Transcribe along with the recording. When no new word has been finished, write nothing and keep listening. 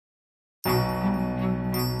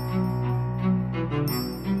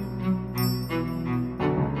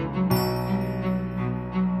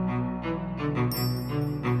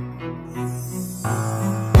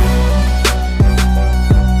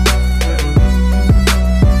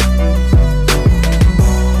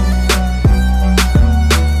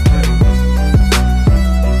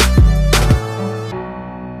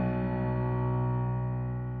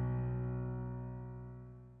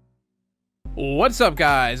What's up,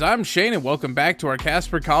 guys? I'm Shane, and welcome back to our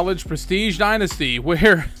Casper College Prestige Dynasty,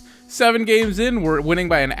 where 7 games in, we're winning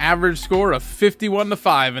by an average score of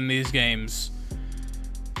 51-5 in these games.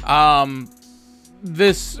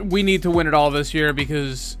 We need to win it all this year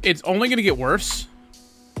because it's only going to get worse.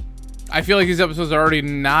 I feel like these episodes are already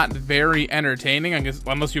not very entertaining,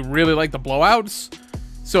 unless you really like the blowouts.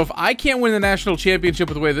 So if I can't win the national championship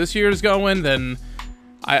with the way this year is going, then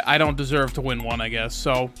I don't deserve to win one, I guess.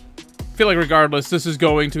 So I feel like regardless, this is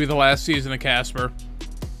going to be the last season of Casper.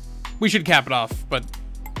 We should cap it off, but,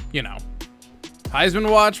 you know.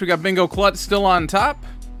 Heisman watch, we got Bingo Klutz still on top.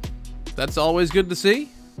 That's always good to see.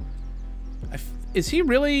 Is he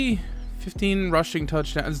really 15 rushing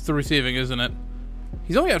touchdowns? It's the receiving, isn't it?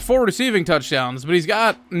 He's only got 4 receiving touchdowns, but he's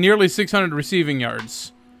got nearly 600 receiving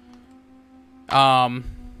yards.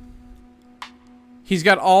 He's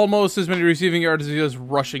got almost as many receiving yards as he does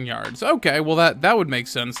rushing yards. Okay, well that would make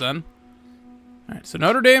sense then. All right, so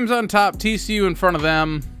Notre Dame's on top, TCU in front of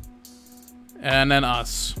them, and then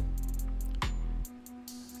us.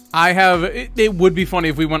 It would be funny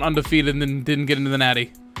if we went undefeated and then didn't get into the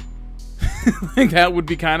Natty. I think that would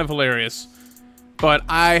be kind of hilarious. But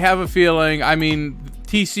I have a feeling, I mean,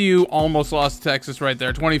 TCU almost lost to Texas right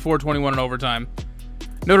there, 24-21 in overtime.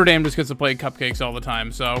 Notre Dame just gets to play cupcakes all the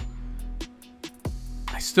time, so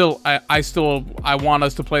I want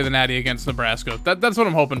us to play the Natty against Nebraska. That's what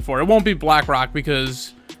I'm hoping for. It won't be BlackRock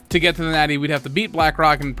because to get to the Natty, we'd have to beat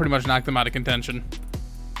BlackRock and pretty much knock them out of contention.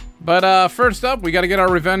 But first up, we got to get our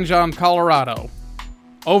revenge on Colorado.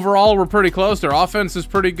 Overall, we're pretty close. Their offense is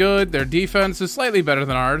pretty good. Their defense is slightly better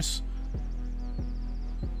than ours.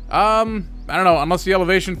 I don't know. Unless the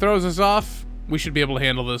elevation throws us off, we should be able to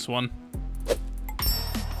handle this one.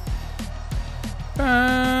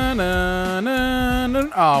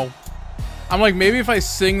 Oh. I'm like, maybe if I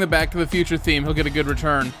sing the Back to the Future theme, he'll get a good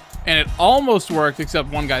return. And it almost worked, except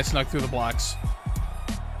one guy snuck through the blocks.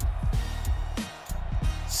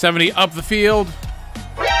 70 up the field.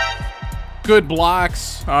 Good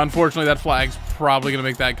blocks. Unfortunately, that flag's probably going to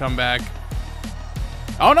make that comeback.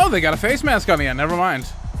 Oh, no, they got a face mask on the end. Never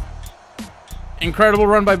mind. Incredible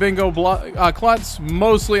run by Bingo Klutz,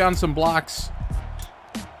 mostly on some blocks.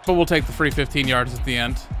 But we'll take the free 15 yards at the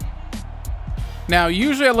end. Now,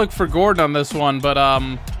 usually I look for Gordon on this one, but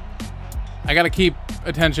I got to keep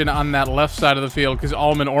attention on that left side of the field because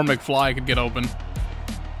Allman or McFly could get open.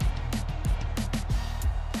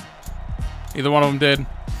 Either one of them did.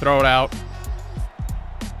 Throw it out.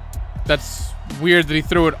 That's weird that he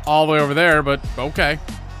threw it all the way over there, but okay.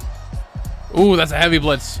 Ooh, that's a heavy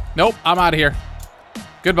blitz. Nope, I'm out of here.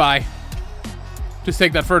 Goodbye. Just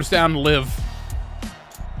take that first down and live.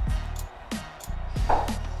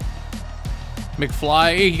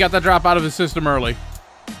 McFly, he got that drop out of his system early.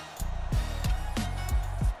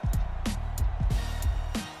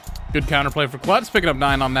 Good counterplay for Klutz, picking up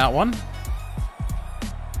 9 on that one.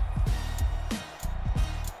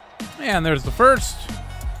 And there's the first.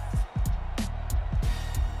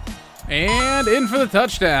 And in for the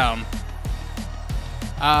touchdown.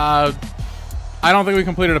 I don't think we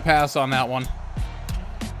completed a pass on that one.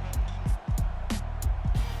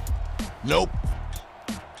 Nope.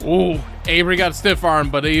 Ooh, Avery got stiff arm,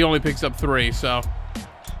 but he only picks up 3, so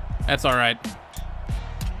that's all right.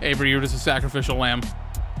 Avery, you're just a sacrificial lamb.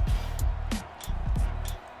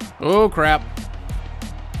 Oh, crap.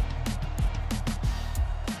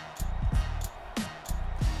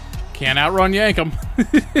 Can't outrun Yankum.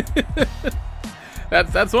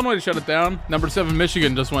 That's one way to shut it down. Number 7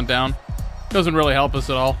 Michigan just went down. Doesn't really help us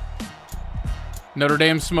at all. Notre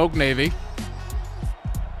Dame smoked Navy.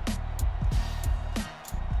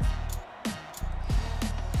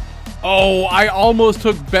 Oh, I almost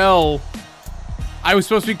took Bell. I was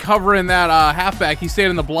supposed to be covering that halfback. He stayed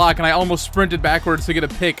in the block, and I almost sprinted backwards to get a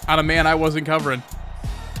pick on a man I wasn't covering.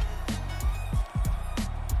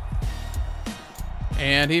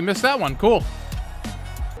 And he missed that one. Cool.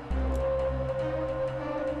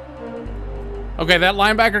 Okay, that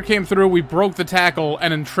linebacker came through. We broke the tackle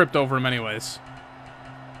and then tripped over him anyways.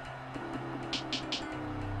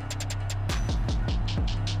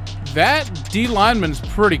 That D lineman's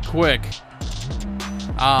pretty quick.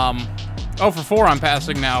 0 for 4 on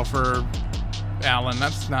passing now for Allen.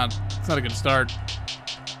 That's not a good start.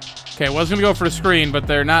 Okay, was gonna go for a screen, but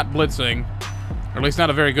they're not blitzing. Or at least not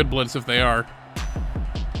a very good blitz if they are.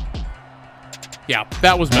 Yeah,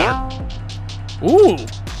 that was better. Ooh.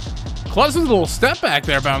 Klutz's little step back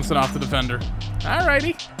there bouncing off the defender.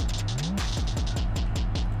 Alrighty.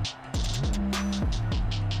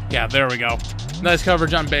 Yeah, there we go. Nice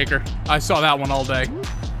coverage on Baker. I saw that one all day.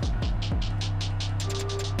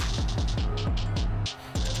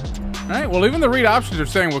 Alright, well, even the read options are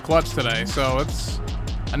staying with clutch today, so it's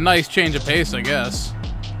a nice change of pace, I guess.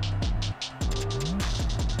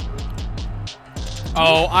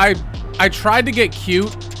 Oh, I tried to get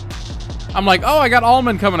cute. I'm like, oh, I got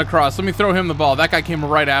Allman coming across. Let me throw him the ball. That guy came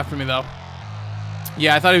right after me, though.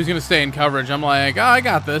 Yeah, I thought he was going to stay in coverage. I'm like, oh, I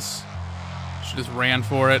got this. Should just ran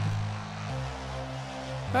for it.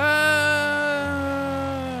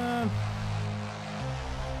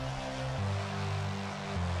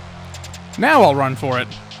 Now I'll run for it.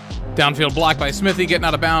 Downfield block by Smithy, getting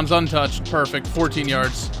out of bounds, untouched. Perfect, 14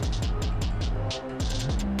 yards.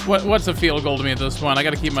 What's a field goal to me at this point? I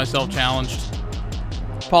got to keep myself challenged.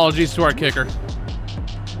 Apologies to our kicker.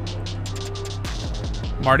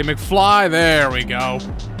 Marty McFly, there we go.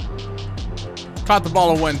 Caught the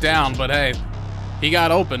ball and went down, but hey, he got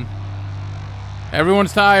open.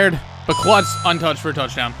 Everyone's tired, but Klutz untouched for a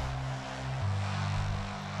touchdown.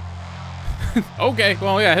 Okay,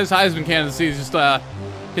 well, yeah, his Heisman candidacy is just,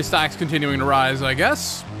 his stock's continuing to rise, I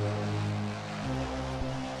guess.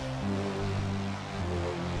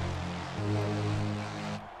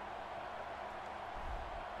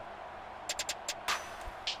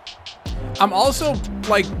 I'm also,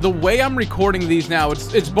 like, the way I'm recording these now,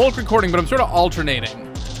 it's bulk recording, but I'm sort of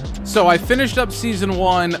alternating. So I finished up Season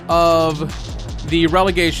 1 of the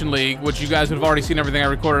Relegation League, which you guys would have already seen everything I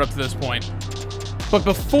recorded up to this point. But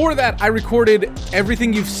before that, I recorded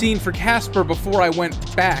everything you've seen for Casper before I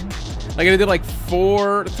went back. Like, I did, like, 3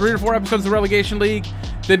 or 4 episodes of the Relegation League,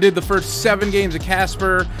 then did the first 7 games of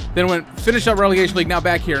Casper, then finished up Relegation League, now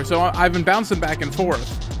back here. So I've been bouncing back and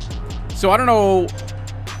forth. So I don't know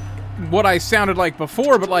what I sounded like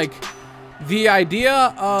before, but like the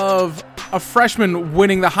idea of a freshman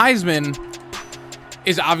winning the Heisman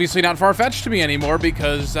is obviously not far-fetched to me anymore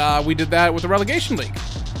because we did that with the Relegation League.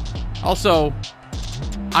 Also,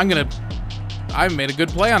 I made a good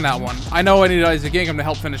play on that one. I know I needed Isaac Ingham to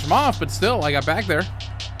help finish him off, but still, I got back there.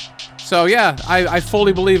 So yeah, I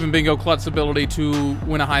fully believe in Bingo Klutz's ability to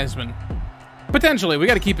win a Heisman. Potentially, we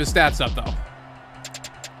got to keep his stats up though.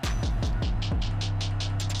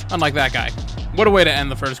 Unlike that guy. What a way to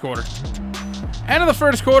end the first quarter. End of the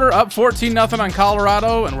first quarter, up 14-0 on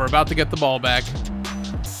Colorado, and we're about to get the ball back.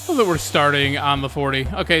 So that we're starting on the 40.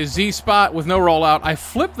 Okay, Z spot with no rollout. I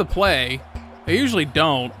flipped the play. I usually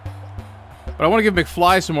don't. But I want to give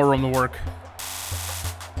McFly some more room to work.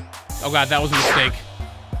 Oh god, that was a mistake.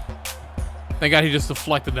 Thank god he just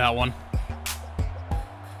deflected that one.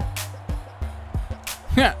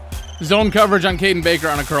 Yeah. Zone coverage on Caden Baker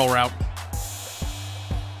on a curl route.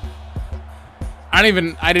 I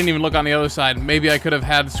didn't even look on the other side. Maybe I could have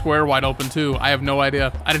had square wide open too. I have no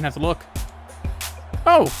idea. I didn't have to look.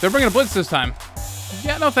 Oh, they're bringing a blitz this time.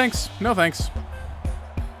 Yeah, no thanks. No thanks.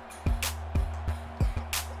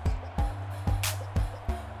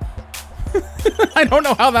 I don't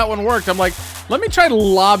know how that one worked. I'm like, let me try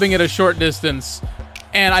lobbing it a short distance.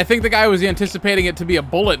 And I think the guy was anticipating it to be a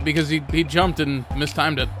bullet because he jumped and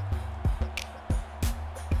mistimed it.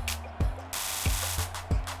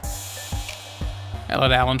 I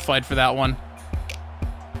let Allen fight for that one.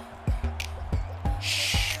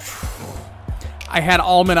 I had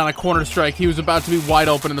Allman on a corner strike. He was about to be wide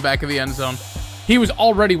open in the back of the end zone. He was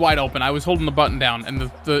already wide open. I was holding the button down, and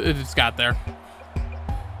it just got there.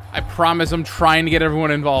 I promise I'm trying to get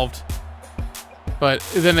everyone involved. But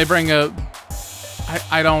then they bring a...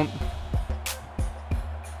 I don't...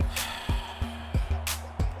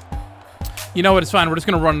 You know what? It's fine. We're just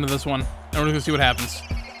going to run into this one, and we're going to see what happens.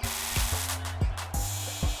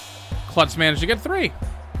 Klutz managed to get 3.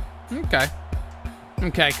 Okay.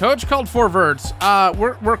 Okay, coach called 4 verts.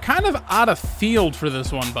 We're kind of out of field for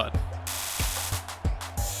this one, bud.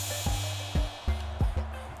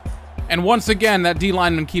 And once again, that D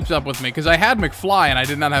lineman keeps up with me, because I had McFly and I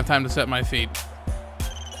did not have time to set my feet.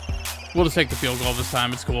 We'll just take the field goal this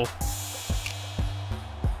time. It's cool.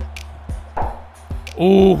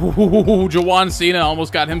 Ooh, Jawan Cena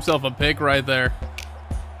almost got himself a pick right there.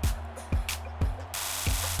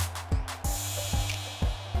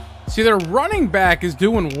 See, their running back is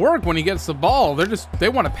doing work when he gets the ball. They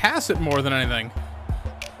want to pass it more than anything.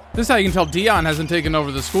 This is how you can tell Dion hasn't taken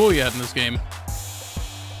over the school yet in this game.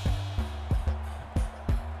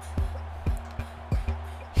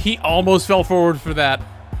 He almost fell forward for that.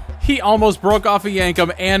 He almost broke off a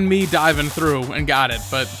Yankum and me diving through and got it,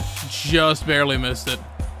 but just barely missed it.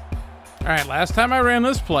 All right, last time I ran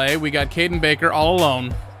this play, we got Caden Baker all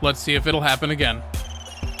alone. Let's see if it'll happen again.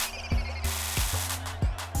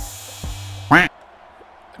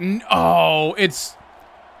 Oh,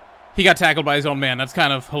 he got tackled by his own man. That's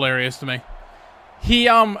kind of hilarious to me.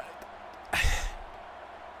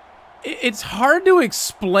 It's hard to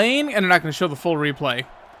explain, and I'm not going to show the full replay.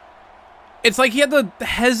 It's like he had to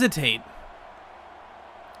hesitate.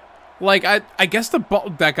 Like, I guess the ball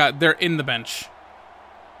that got they're in the bench.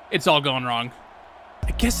 It's all going wrong.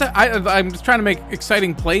 I guess I'm just trying to make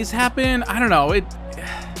exciting plays happen. I don't know.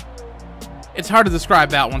 It's hard to describe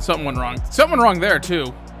that one. Something went wrong. Something went wrong there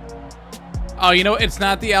too. Oh, you know, it's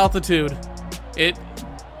not the altitude.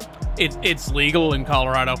 It's legal in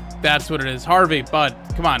Colorado. That's what it is. Harvey, bud,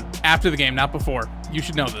 come on. After the game, not before. You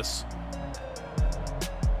should know this.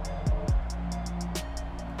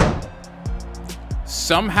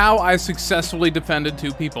 Somehow I successfully defended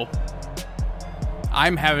 2 people.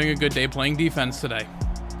 I'm having a good day playing defense today.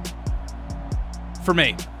 For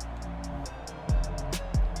me.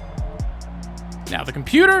 Now the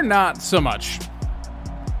computer, not so much.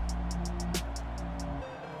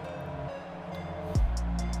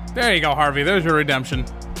 There you go, Harvey. There's your redemption.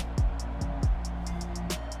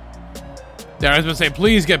 There, I was going to say,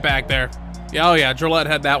 please get back there. Yeah, oh yeah, Drillette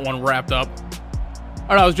had that one wrapped up.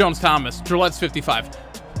 Oh no, it was Jones-Thomas. Drillette's 55.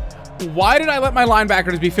 Why did I let my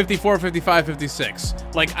linebackers be 54, 55, 56?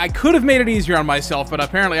 Like, I could have made it easier on myself, but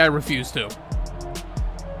apparently I refused to.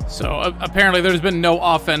 So, apparently there's been no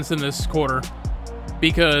offense in this quarter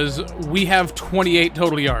because we have 28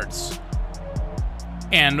 total yards.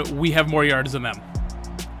 And we have more yards than them.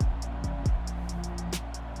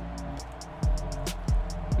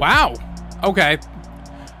 Wow. Okay.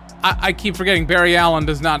 I keep forgetting Barry Allen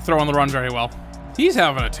does not throw on the run very well. He's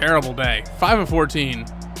having a terrible day. 5 of 14.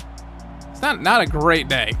 It's not a great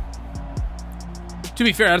day. To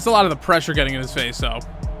be fair, that's a lot of the pressure getting in his face, though.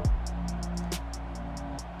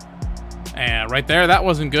 And right there, that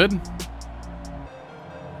wasn't good.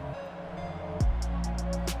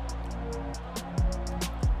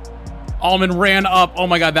 Allman ran up. Oh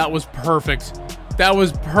my god, that was perfect. That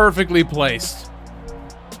was perfectly placed.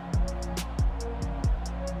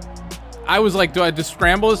 I was like, do I just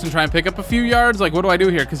scramble this and try and pick up a few yards? Like, what do I do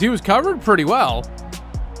here? Because he was covered pretty well.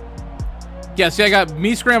 Yeah, see, I got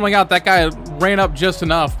me scrambling out. That guy ran up just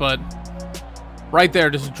enough, but right there,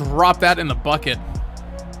 just drop that in the bucket.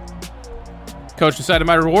 Coach decided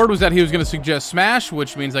my reward was that he was going to suggest smash,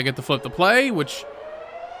 which means I get to flip the play, which...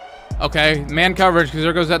 Okay, man coverage, because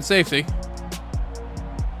there goes that safety.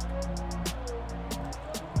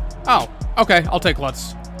 Oh, okay, I'll take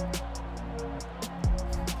Lutz.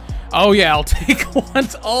 Oh yeah, I'll take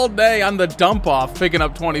Lutz all day on the dump off, picking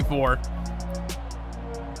up 24.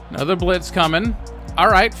 Another blitz coming. All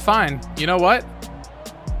right, fine. You know what?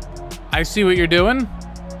 I see what you're doing.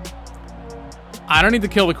 I don't need to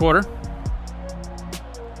kill the quarter.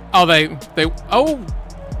 Oh, oh.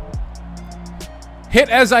 Hit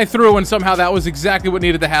as I threw, and somehow that was exactly what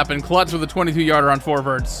needed to happen. Klutz with a 22-yarder on 4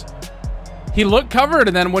 verts. He looked covered,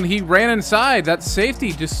 and then when he ran inside, that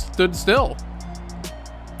safety just stood still.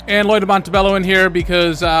 And Lloyd Montebello in here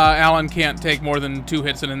because Allen can't take more than 2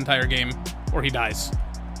 hits in an entire game, or he dies.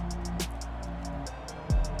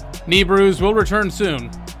 Knee bruise will return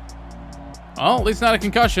soon. Well, at least not a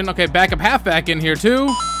concussion. Okay, backup halfback in here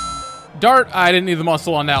too. Dart, I didn't need the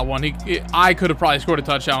muscle on that one. I could have probably scored a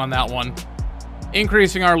touchdown on that one.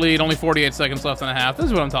 Increasing our lead, only 48 seconds left and a half. This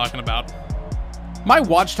is what I'm talking about. My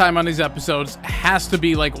watch time on these episodes has to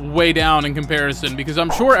be like way down in comparison because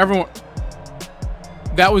I'm sure everyone...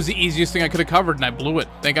 That was the easiest thing I could have covered and I blew it.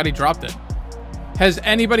 Thank God he dropped it. Has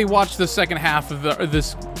anybody watched the second half of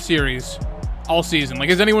this series all season? Like,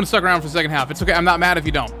 has anyone stuck around for the second half? It's okay. I'm not mad if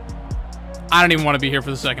you don't. I don't even want to be here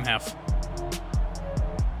for the second half.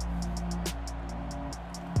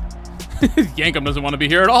 Yankum doesn't want to be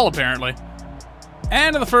here at all, apparently.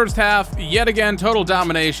 And in the first half, yet again, total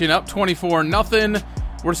domination, up 24-0.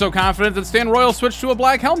 We're so confident that Stan Royal switched to a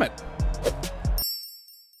black helmet.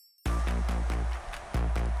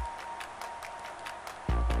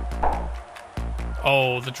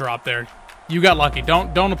 Oh, the drop there. You got lucky.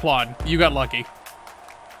 Don't applaud. You got lucky.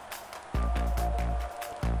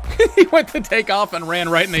 He went to take off and ran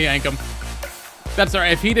right in the Yankum. That's all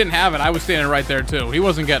right. If he didn't have it, I was standing right there too. He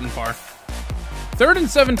wasn't getting far. 3rd and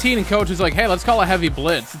 17, and coach is like, hey, let's call a heavy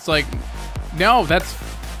blitz. It's like, no,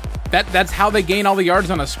 that's how they gain all the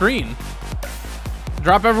yards on a screen.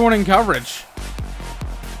 Drop everyone in coverage.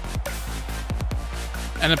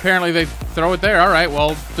 And apparently they throw it there. All right,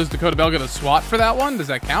 well, does Dakota Bell get a swat for that one? Does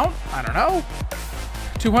that count? I don't know.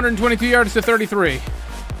 222 yards to 33.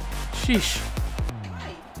 Sheesh.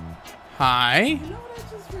 Hi. You know what I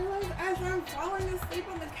just realized as I'm falling asleep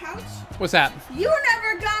on the couch? What's that? You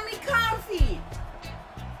never got me coffee.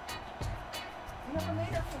 You never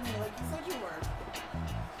made it for me like you said you were.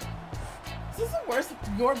 Is this the worst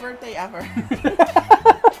your birthday ever?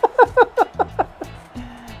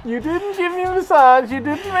 You didn't give me a massage. You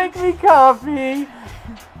didn't make me coffee.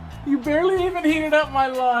 You barely even heated up my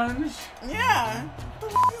lunch. Yeah.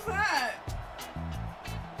 What the f is that?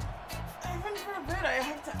 Heaven forbid I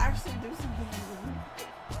have to actually do something.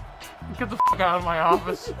 Get the fuck out of my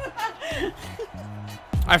office.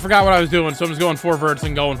 I forgot what I was doing, so I'm just going 4 verts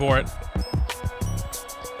and going for it.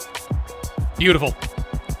 Beautiful.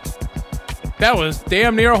 That was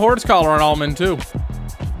damn near a horse collar on Almond, too.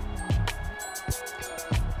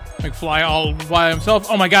 McFly all by himself.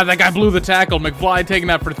 Oh my god, that guy blew the tackle. McFly taking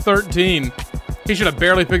that for 13. He should have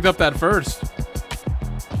barely picked up that first.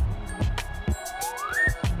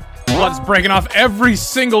 Blood's breaking off every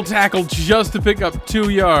single tackle just to pick up 2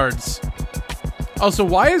 yards. Also,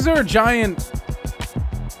 why is there a giant...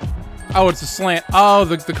 Oh, it's a slant. Oh,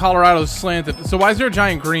 the Colorado's slanted. So why is there a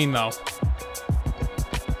giant green, though?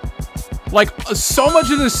 Like, so much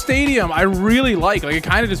of this stadium I really like. Like, it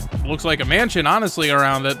kind of just looks like a mansion, honestly,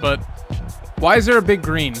 around it, but why is there a big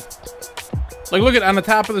green? Like, look at on the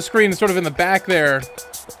top of the screen, sort of in the back there.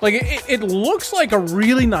 Like, it looks like a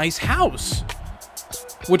really nice house,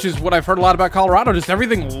 which is what I've heard a lot about Colorado. Just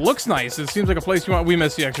everything looks nice. It seems like a place you want. We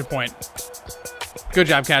missed the extra point. Good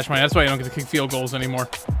job, Cashmine. That's why you don't get to kick field goals anymore.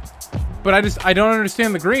 But I don't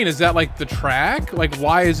understand the green. Is that, like, the track? Like,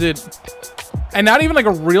 why is it... And not even like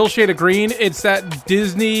a real shade of green. It's that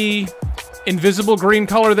Disney invisible green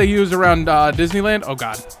color they use around Disneyland. Oh,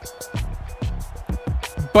 God.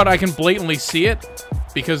 But I can blatantly see it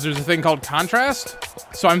because there's a thing called contrast.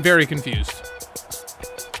 So I'm very confused.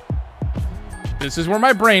 This is where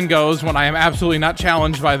my brain goes when I am absolutely not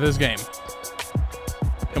challenged by this game.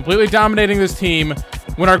 Completely dominating this team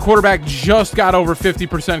when our quarterback just got over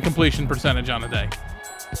 50% completion percentage on the day.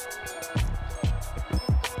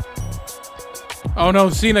 Oh no,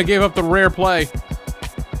 Cena gave up the rare play.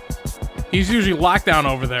 He's usually locked down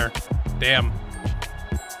over there. Damn.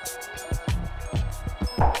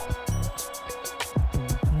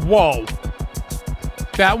 Whoa.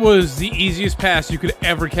 That was the easiest pass you could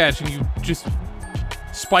ever catch, and you just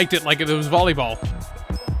spiked it like it was volleyball.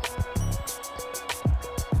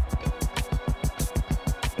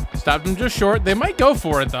 Stopped him just short. They might go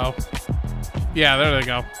for it, though. Yeah, there they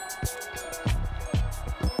go.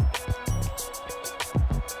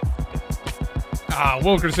 Ah,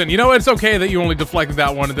 Wilkerson. You know, it's okay that you only deflected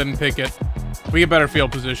that one and didn't pick it. We get better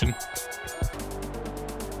field position.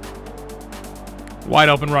 Wide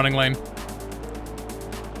open running lane.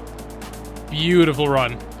 Beautiful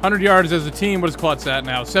run. 100 yards as a team. What is Klutz at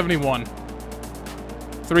now? 71.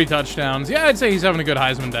 3 touchdowns. Yeah, I'd say he's having a good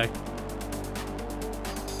Heisman day.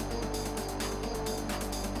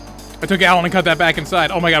 I took Allen and cut that back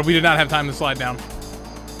inside. Oh my god, we did not have time to slide down.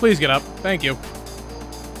 Please get up. Thank you.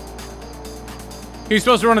 He was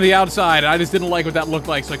supposed to run to the outside, and I just didn't like what that looked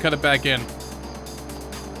like, so I cut it back in.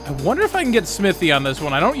 I wonder if I can get Smithy on this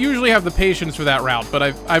one. I don't usually have the patience for that route,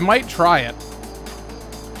 but I might try it.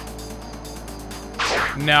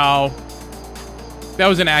 No. That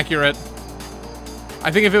was inaccurate. I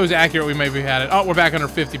think if it was accurate, we maybe had it. Oh, we're back under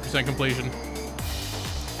 50% completion.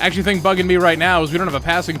 Actually, the thing bugging me right now is we don't have a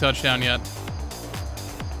passing touchdown yet.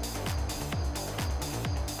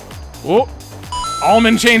 Oh,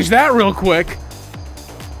 Allman changed that real quick.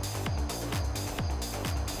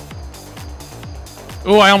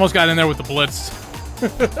 Oh, I almost got in there with the blitz.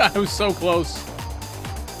 I was so close.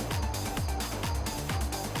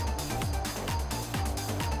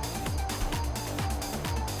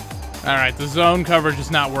 All right, the zone coverage is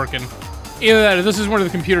not working. Either that or this is where the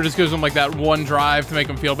computer just gives them like that one drive to make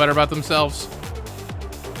them feel better about themselves.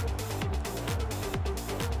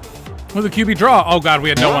 With a QB draw. Oh god, we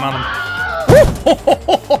had no one on him.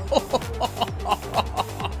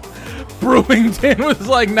 Brewington was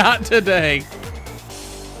like, not today.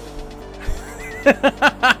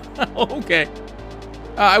 Okay.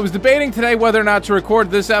 I was debating today whether or not to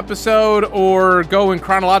record this episode or go in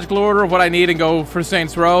chronological order of what I need and go for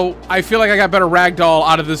Saints Row. I feel like I got better ragdoll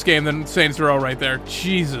out of this game than Saints Row right there.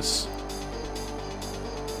 Jesus.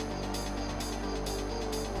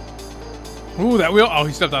 Ooh, that wheel. Oh,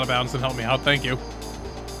 he stepped out of bounds and helped me out. Thank you.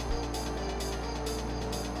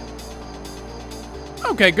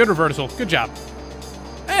 Okay, good reversal. Good job.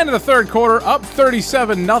 And in the third quarter, up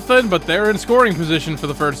 37-0, but they're in scoring position for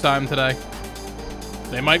the first time today.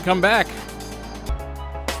 They might come back.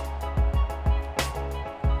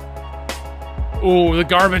 Ooh, the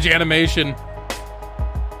garbage animation.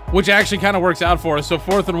 Which actually kind of works out for us. So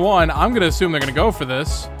 4th and 1, I'm going to assume they're going to go for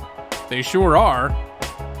this. They sure are.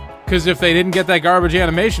 Because if they didn't get that garbage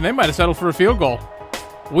animation, they might have settled for a field goal.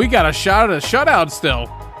 We got a shot at a shutout still.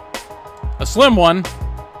 A slim one.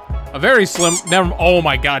 A very slim. Never. Oh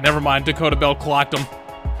my god, never mind. Dakota Bell clocked him.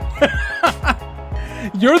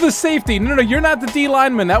 You're the safety. No, you're not the D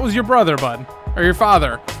lineman. That was your brother, bud. Or your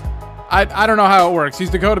father. I don't know how it works. He's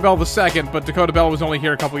Dakota Bell II, but Dakota Bell was only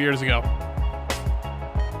here a couple years ago.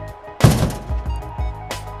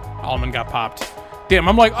 Allman got popped. Damn,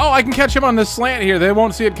 I'm like, oh, I can catch him on this slant here. They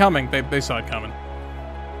won't see it coming. They saw it coming.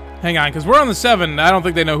 Hang on, because we're on the 7. I don't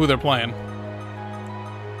think they know who they're playing.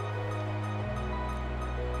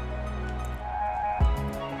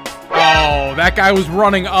 Oh, that guy was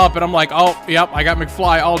running up, and I'm like, oh, yep, I got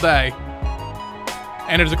McFly all day.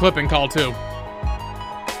 And there's a clipping call, too.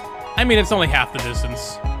 I mean, it's only half the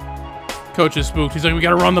distance. Coach is spooked. He's like, we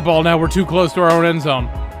gotta run the ball now. We're too close to our own end zone.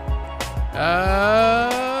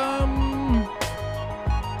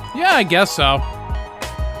 Yeah, I guess so.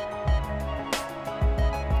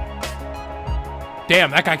 Damn,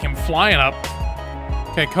 that guy came flying up.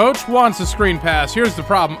 Okay, coach wants a screen pass. Here's the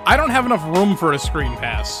problem. I don't have enough room for a screen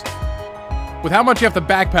pass. With how much you have to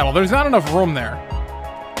backpedal, there's not enough room there.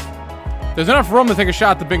 There's enough room to take a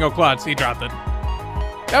shot to Bingo Klutz. He dropped it.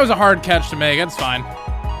 That was a hard catch to make. That's fine.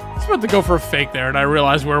 I was about to go for a fake there, and I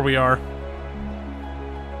realized where we are.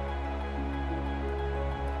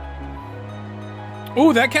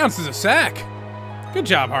 Ooh, that counts as a sack. Good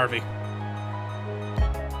job, Harvey.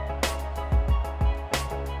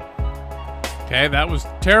 Okay, that was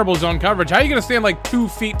terrible zone coverage. How are you going to stand like 2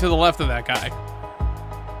 feet to the left of that guy?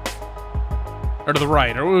 Or to the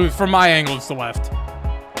right. Or from my angle, it's the left.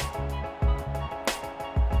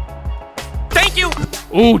 Thank you!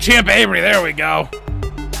 Ooh, Champ Avery. There we go.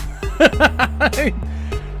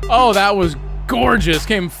 Oh, that was gorgeous.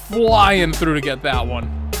 Came flying through to get that one.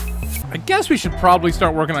 I guess we should probably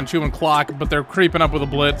start working on chewing clock, but they're creeping up with a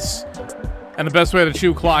blitz. And the best way to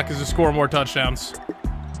chew clock is to score more touchdowns.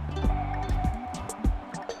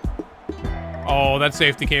 Oh, that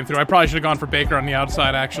safety came through. I probably should have gone for Baker on the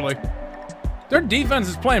outside, actually. Their defense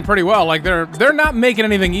is playing pretty well. Like, they're not making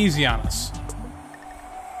anything easy on us.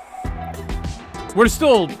 We're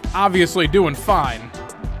still obviously doing fine.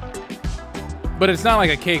 But it's not like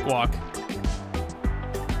a cakewalk.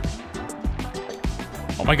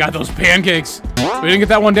 Oh my god, those pancakes. We didn't get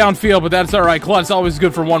that one downfield, but that's alright. Klutz always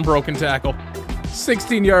good for one broken tackle.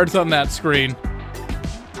 16 yards on that screen.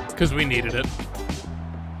 Because we needed it.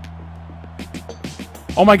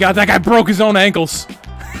 Oh my god, that guy broke his own ankles.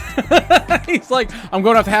 He's like, I'm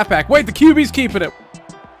going off the halfback. Wait, the QB's keeping it.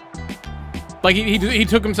 Like, he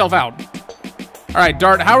took himself out. Alright,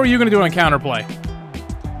 Dart, how are you going to do it on counterplay?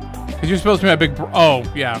 Because you're supposed to be a big... Oh,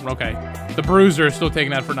 yeah, okay. The bruiser is still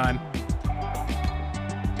taking that for 9.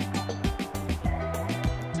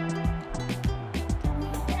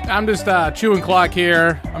 I'm just chewing clock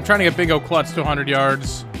here. I'm trying to get Bingo Klutz to 100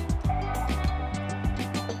 yards.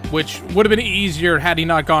 Which would have been easier had he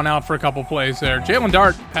not gone out for a couple plays there. Jalen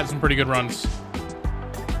Dart had some pretty good runs.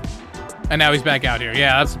 And now he's back out here.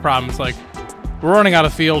 Yeah, that's the problem. It's like, we're running out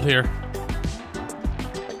of field here.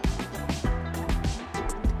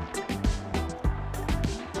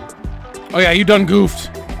 Oh yeah, you done goofed.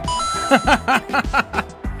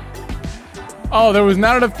 Oh, there was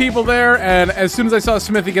not enough people there, and as soon as I saw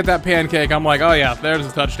Smithy get that pancake, I'm like, oh yeah, there's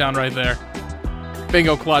a touchdown right there.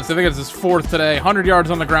 Bingo Klutz. I think it's his 4th today. 100 yards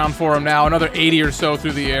on the ground for him now. Another 80 or so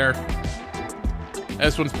through the air.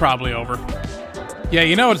 This one's probably over. Yeah,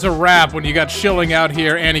 you know it's a wrap when you got Schilling out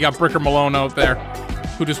here and you got Bricker Malone out there,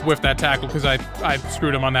 who just whiffed that tackle because I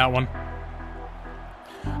screwed him on that one.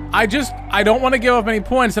 I don't want to give up any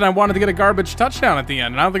points, and I wanted to get a garbage touchdown at the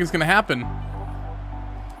end, and I don't think it's going to happen.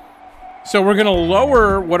 So we're going to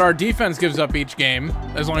lower what our defense gives up each game,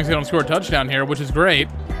 as long as they don't score a touchdown here, which is great.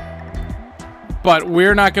 But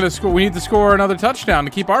we're not going to score. We need to score another touchdown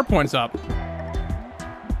to keep our points up.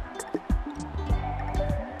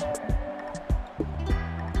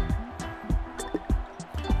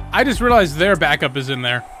 I just realized their backup is in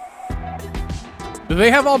there. Do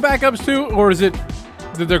they have all backups too, or is it...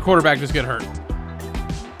 Did their quarterback just get hurt?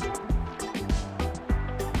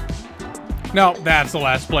 No, that's the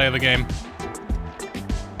last play of the game.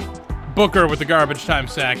 Booker with the garbage time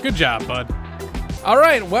sack. Good job, bud. All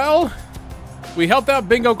right, well, we helped out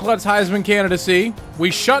Bingo Klutz Heisman candidacy.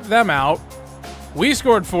 We shut them out. We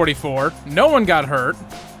scored 44. No one got hurt.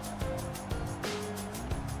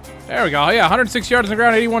 There we go. Yeah, 106 yards on the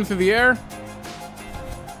ground, 81 through the air.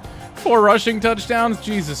 4 rushing touchdowns.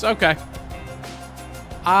 Jesus, okay.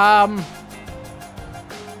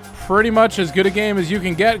 Pretty much as good a game as you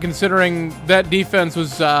can get, considering that defense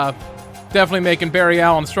was definitely making Barry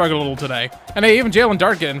Allen struggle a little today. And hey, even Jalen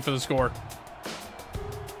Dart getting for the score.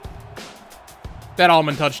 That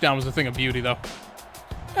Allman touchdown was a thing of beauty, though.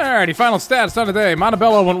 Alrighty, final stats on today.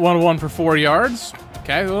 Montebello went 1-1 for 4 yards.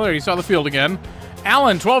 Okay, well, there you saw the field again.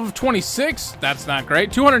 Allen, 12 of 26. That's not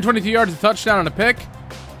great. 222 yards, a touchdown, and a pick.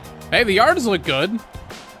 Hey, the yards look good.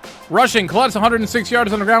 Rushing, Klutz, 106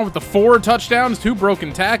 yards on the ground with the 4 touchdowns, 2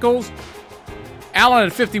 broken tackles. Allen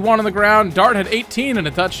had 51 on the ground. Dart had 18 and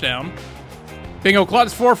a touchdown. Bingo,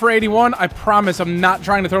 Klutz, 4 for 81. I promise I'm not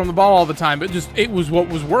trying to throw him the ball all the time, but it was what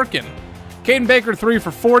was working. Caden Baker, 3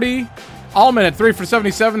 for 40. Allman at 3 for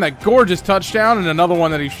 77. That gorgeous touchdown, and another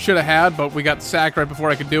one that he should have had, but we got sacked right before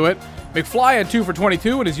I could do it. McFly had 2 for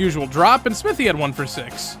 22 and his usual drop, and Smithy had 1 for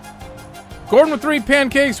 6. Gordon with 3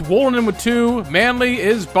 pancakes, Woolen with 2, Manley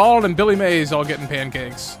is bald, and Billy Mays all getting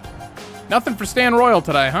pancakes. Nothing for Stan Royal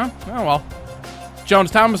today, huh? Oh well.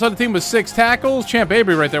 Jones Thomas on the team with 6 tackles, Champ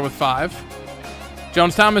Avery right there with 5.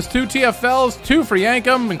 Jones Thomas 2 TFLs, 2 for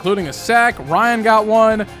Yankum, including a sack. Ryan got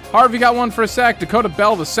 1, Harvey got 1 for a sack, Dakota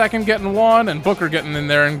Bell the second getting 1, and Booker getting in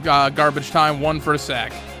there in garbage time, 1 for a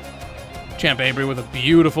sack. Champ Avery with a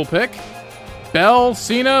beautiful pick. Bell,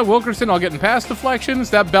 Cena, Wilkerson all getting pass deflections.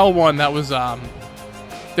 That Bell one, that was,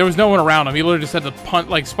 there was no one around him. He literally just had to punt,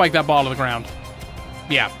 like, spike that ball to the ground.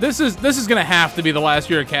 Yeah, this is going to have to be the last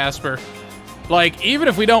year of Casper. Like, even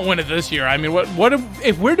if we don't win it this year, I mean, what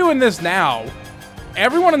if we're doing this now,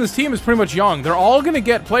 everyone on this team is pretty much young. They're all going to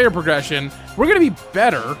get player progression. We're going to be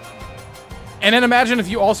better. And then imagine if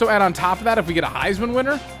you also add on top of that, if we get a Heisman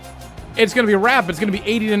winner, it's going to be a wrap. It's going to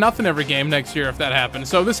be 80-0 every game next year if that happens.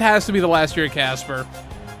 So this has to be the last year of Casper.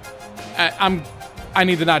 I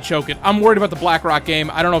need to not choke it. I'm worried about the Black Rock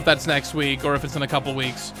game. I don't know if that's next week or if it's in a couple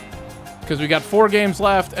weeks. Because we got 4 games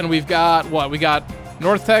left, and we've got, what? We got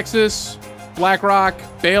North Texas, Black Rock,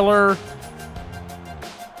 Baylor.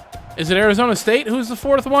 Is it Arizona State? Who's the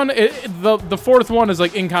 4th one? The 4th one is,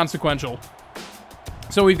 like, inconsequential.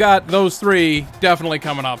 So we've got those 3 definitely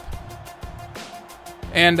coming up.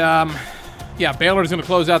 And, yeah, Baylor's going to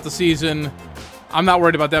close out the season. I'm not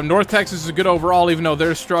worried about them. North Texas is a good overall, even though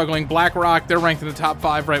they're struggling. Black Rock, they're ranked in the top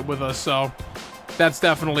 5 right with us, so that's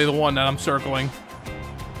definitely the one that I'm circling.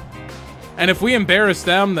 And if we embarrass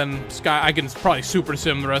them, then I can probably super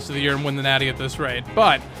sim the rest of the year and win the Natty at this rate.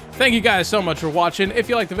 But thank you guys so much for watching. If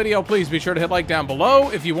you liked the video, please be sure to hit like down below.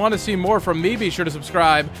 If you want to see more from me, be sure to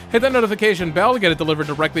subscribe. Hit that notification bell to get it delivered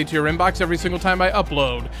directly to your inbox every single time I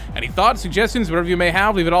upload. Any thoughts, suggestions, whatever you may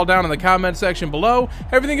have, leave it all down in the comment section below.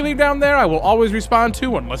 Everything you leave down there, I will always respond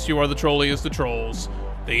to, unless you are the trolliest of trolls.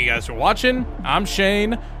 Thank you guys for watching. I'm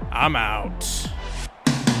Shane. I'm out.